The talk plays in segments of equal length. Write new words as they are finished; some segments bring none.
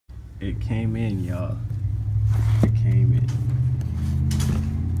It came in, y'all. It came in.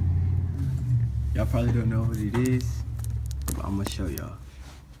 Y'all probably don't know what it is, but I'm gonna show y'all.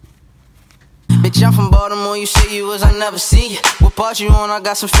 Bitch, I'm from Baltimore, you say you was, I never see you. What part you on? I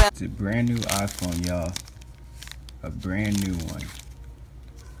got some fat. It's a brand new iPhone, y'all. A brand new one.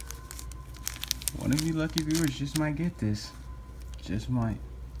 One of you lucky viewers just might get this. Just might.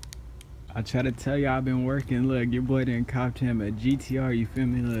 I try to tell y'all I've been working. Look, your boy done copped him a GTR, you feel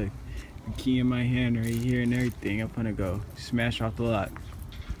me? Look, the key in my hand right here and everything. I'm gonna go smash off the lot.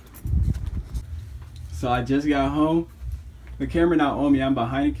 So I just got home. The camera not on me, I'm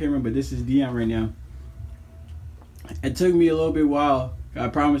behind the camera, but this is Dion right now. It took me a little bit while. I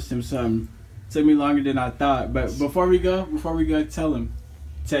promised him something. It took me longer than I thought. But before we go, tell him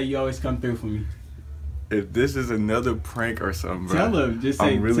you always come through for me. If this is another prank or something, bro, tell him, just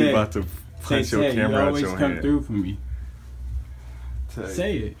say, I'm really about to punch your camera out your hand. You always come through for me.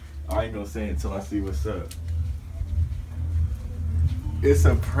 Say it. I ain't gonna say it until I see what's up. It's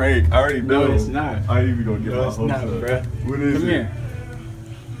a prank. I already know. No, it's not. I ain't even gonna get my hopes up. No, it's not, bro. What is it? Come here.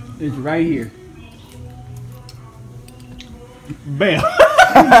 It's right here. Bam.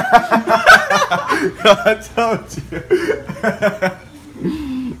 I told you.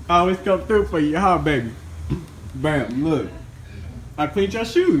 I always come through for you, huh, baby? Bam, look. I cleaned your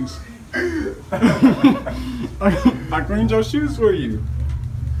shoes. I cleaned your shoes for you.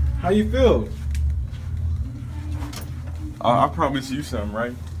 How you feel? I promised you something,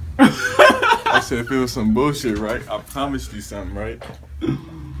 right? I said if it was some bullshit, right? I promised you something, right?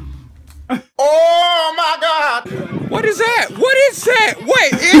 Oh my God! What is that? What is that?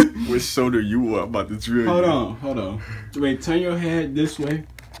 Wait, Which shoulder you up about to drill? Hold on. Wait, turn your head this way.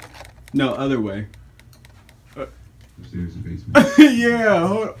 No, other way. Yeah,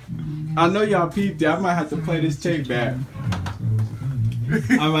 hold on. I know y'all peeped it. I might have to play this tape back.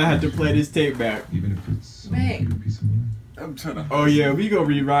 Wait. I'm trying to. Oh yeah, we gonna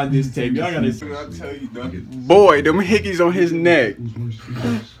rewind this tape. Y'all gotta see. I tell you, Boy, them hickeys on his neck.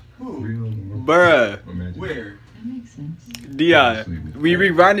 Bruh. where? That makes sense. Dion, we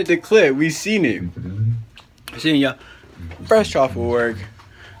rewinded the clip. We seen it. Seeing y'all fresh off of work,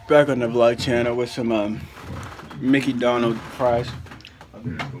 back on the vlog channel with some Mickey Donald fries.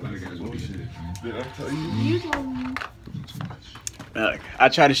 Did I tell you? You told me. I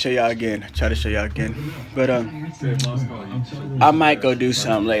try to show y'all again. But I might go do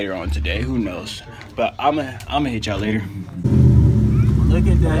something later on today. Who knows? But I'm gonna hit y'all later. Look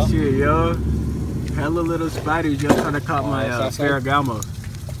at that shit, yo. Hella little spiders, yo, trying to caught my Ferragamo.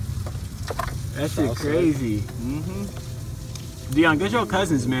 That shit crazy. Dion, get your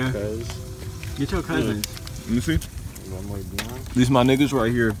cousins, man. Get your cousins. Let me see. These my niggas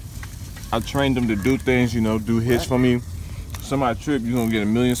right here. I trained them to do things, you know, do hits for me. Somebody trip, you gonna get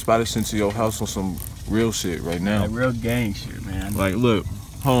 1,000,000 spiders sent to your house on some real shit right now. Like real gang shit, man. Like, look,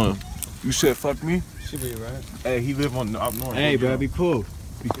 hold on. You said fuck me? Should be right. Hey, he live on up north. Hey, bro, be cool.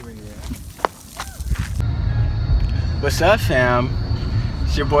 What's up, fam?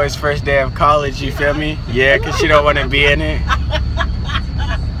 It's your boy's first day of college, you feel me? Yeah, cause she don't want to be in it.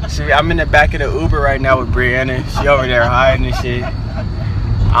 See, I'm in the back of the Uber right now with Brianna. She over there hiding and shit. I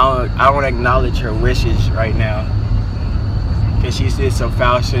don't want to acknowledge her wishes right now, cause she did some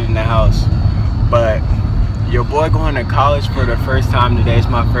foul shit in the house. But your boy going to college for the first time today. It's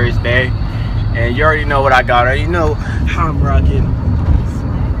my first day, and you already know what I got. You know how I'm rocking.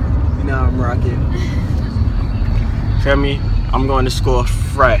 You know how I'm rocking. Feel me? I'm going to school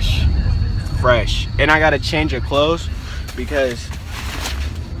fresh, and I gotta change of clothes because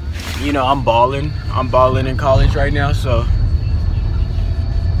you know I'm balling in college right now. So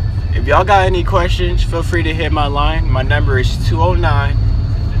if y'all got any questions, feel free to hit my line. My number is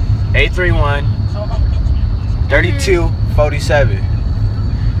 209-831-3247.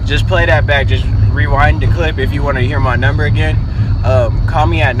 Just play that back. Just rewind the clip if you want to hear my number again. Call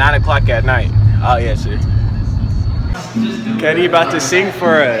me at 9 o'clock at night. I'll answer. Katie about to sing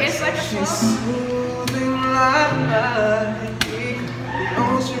for us. It's like a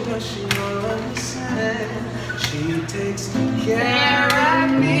She takes care of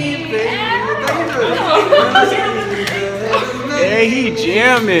me, Hey, he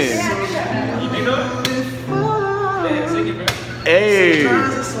jamming. Hey.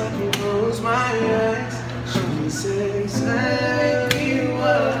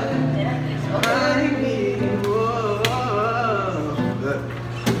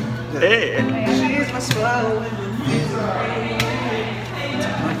 Hey. She's my smile when I'm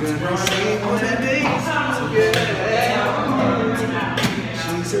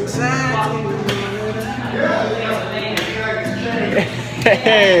she's exactly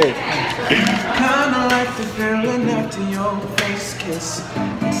Hey. Kinda like the feeling after your face kiss.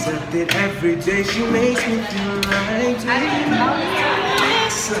 Except that every day she makes me feel like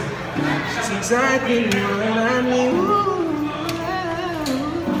this. It's exactly what I need.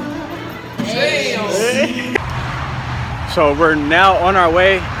 So we're now on our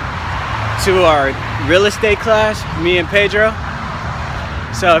way to our real estate class, me and Pedro.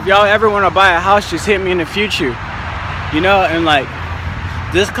 So if y'all ever want to buy a house, just hit me in the future. You know, and like,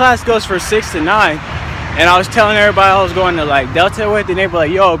 this class goes for 6 to 9. And I was telling everybody I was going to like Delta with, and they were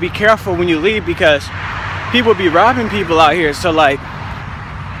like, yo, be careful when you leave because people be robbing people out here. So like,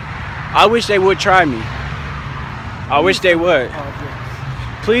 I wish they would try me. I wish they would.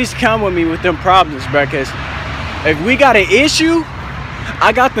 Please come with me with them problems, bro, because if we got an issue,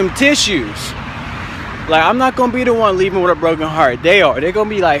 I got them tissues. Like, I'm not gonna be the one leaving with a broken heart. They are. They're gonna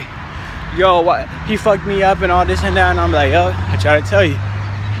be like, yo, what? He fucked me up and all this and that. And I'm like, yo, I try to tell you.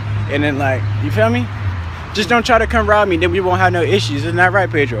 And then like, you feel me? Just don't try to come rob me, then we won't have no issues. Isn't that right,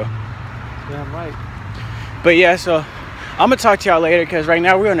 Pedro? Yeah, I'm right. But yeah, so I'm gonna talk to y'all later because right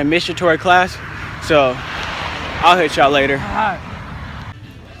now we're in a missionary class. So I'll hit y'all later.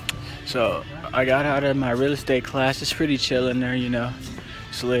 So I got out of my real estate class. It's pretty chill in there, you know.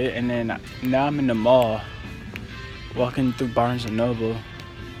 It's lit. And then now I'm in the mall, walking through Barnes and Noble.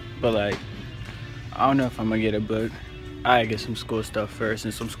 But like, I don't know if I'm gonna get a book. I get some school stuff first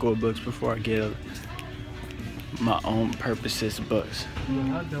and some school books before I get my own purposes books. You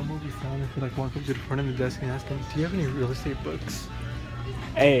know how dumb would be found if you like walk up to the front of the desk and ask them, do you have any real estate books?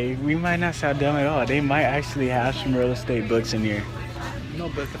 Hey, we might not sound dumb at all. They might actually have some real estate books in here. No,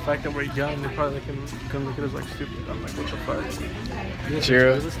 but the fact that we're young, they probably can look at us like stupid. I'm like, what the fuck?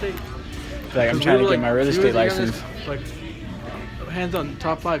 True. Real estate? Like, I'm trying to get my real estate license. Like, hands on,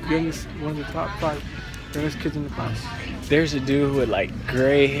 top 5, youngest, one of the top 5 youngest kids in the class. There's a dude with like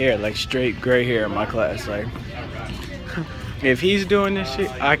gray hair, like straight gray hair in my class. Like, if he's doing this shit,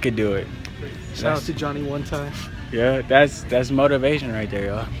 I could do it. Shout out to Johnny one time. Yeah, that's motivation right there,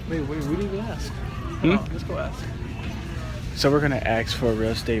 y'all. Wait, we didn't even ask. Oh, let's go ask. So we're gonna ask for a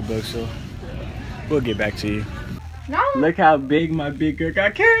real estate book, so we'll get back to you. No. Look how big my big girl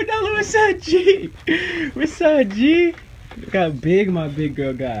got. Carrie Dollar, what's up, G? What's up, G? Look how big my big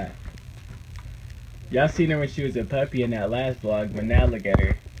girl got. Y'all seen her when she was a puppy in that last vlog, but now look at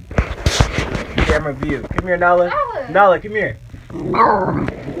her. Camera view. Come here, Nala. Nala, come here. Show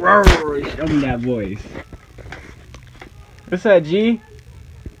me that voice. What's up, G?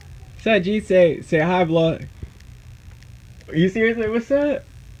 What's up, G? Say hi, vlog. You seriously? What's up?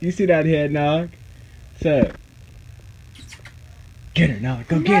 You see that head knock? What's up? Get her, Nala.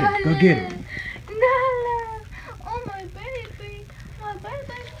 Go get her. Go get her. Nala. Oh, my baby. My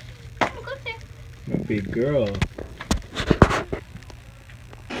baby. Go there. My big girl.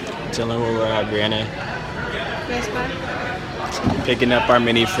 Telling where we're at, Brianna. Best Buy. Picking up our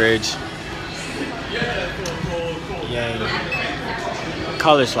mini fridge. Yay.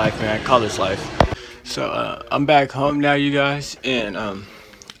 College life, man. College life. So I'm back home now, you guys, and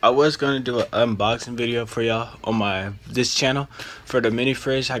I was gonna do an unboxing video for y'all on this channel for the mini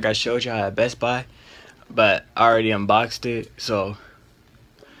fridge like I showed y'all at Best Buy, but I already unboxed it. So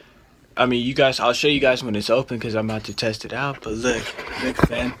I mean, you guys, I'll show you guys when it's open because I'm about to test it out. But look,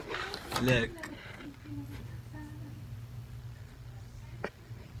 fam, look.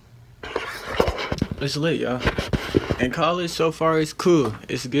 It's lit, y'all. And college so far is cool.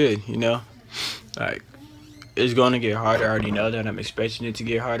 It's good, you know. Like, it's gonna get harder. I already know that. I'm expecting it to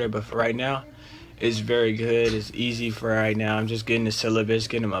get harder, but for right now, it's very good. It's easy for right now. I'm just getting the syllabus,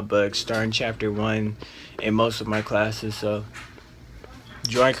 getting my books, starting chapter 1 in most of my classes. So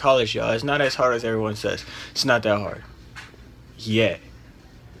join college, y'all. It's not as hard as everyone says. It's not that hard. Yeah.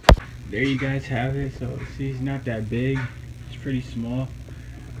 There you guys have it. So see, it's not that big. It's pretty small.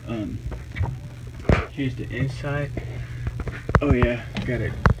 Here's the inside. Oh yeah, got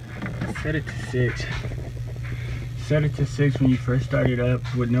it. Set it to 6. Set it to 6 when you first start it up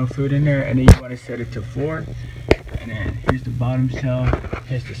with no food in there, and then you want to set it to 4. And then here's the bottom shelf.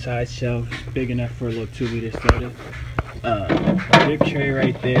 Here's the side shelf. It's big enough for a little 2-liter soda. Big tray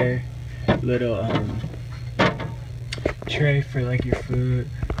right there. Little tray for like your food.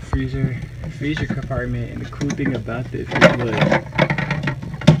 Freezer compartment. And the cool thing about this is look,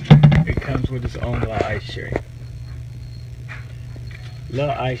 it comes with its own little ice tray.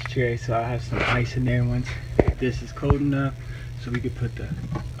 Little ice tray, so I have some ice in there once this is cold enough, so we could put the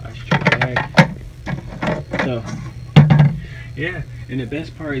ice tray back. So yeah, and the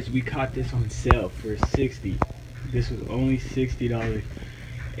best part is we caught this on sale for $60. This was only $60.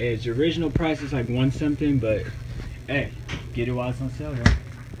 Its original price is like 1 something, but hey, get it while it's on sale, right?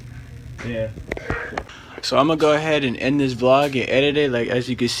 Yeah. So I'm gonna go ahead and end this vlog and edit it. Like, as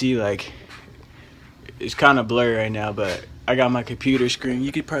you can see, like, it's kind of blurry right now, but I got my computer screen.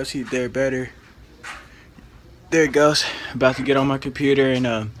 You can probably see it there better. There it goes. About to get on my computer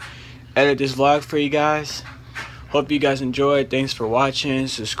and edit this vlog for you guys. Hope you guys enjoyed. Thanks for watching.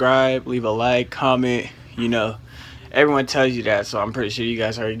 Subscribe, leave a like, comment. You know, everyone tells you that, so I'm pretty sure you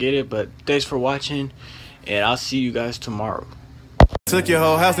guys already get it. But thanks for watching, and I'll see you guys tomorrow. Took your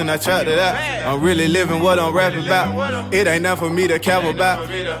whole house and I tried it out. I'm really living what I'm rapping about. It ain't nothing for me to cap about.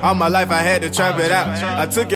 All my life I had to trap it out. I took